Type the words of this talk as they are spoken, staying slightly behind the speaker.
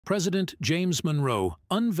President James Monroe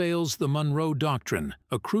unveils the Monroe Doctrine,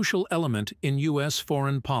 a crucial element in U.S.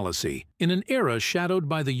 foreign policy. In an era shadowed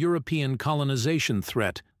by the European colonization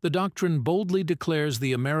threat, the doctrine boldly declares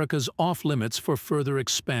the Americas off-limits for further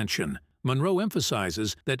expansion. Monroe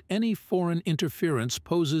emphasizes that any foreign interference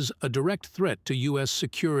poses a direct threat to U.S.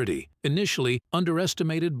 security, initially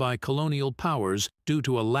underestimated by colonial powers due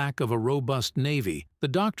to a lack of a robust navy. The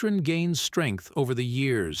doctrine gains strength over the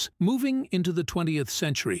years. Moving into the 20th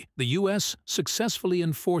century, the U.S. successfully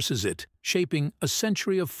enforces it, shaping a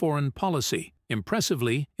century of foreign policy.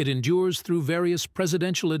 Impressively, it endures through various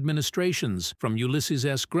presidential administrations, from Ulysses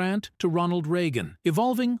S. Grant to Ronald Reagan.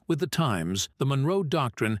 Evolving with the times, the Monroe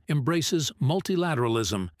Doctrine embraces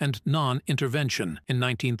multilateralism and non-intervention. In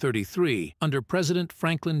 1933, under President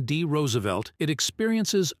Franklin D. Roosevelt, it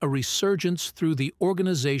experiences a resurgence through the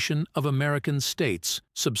Organization of American States.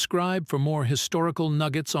 Subscribe for more historical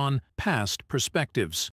nuggets on past perspectives.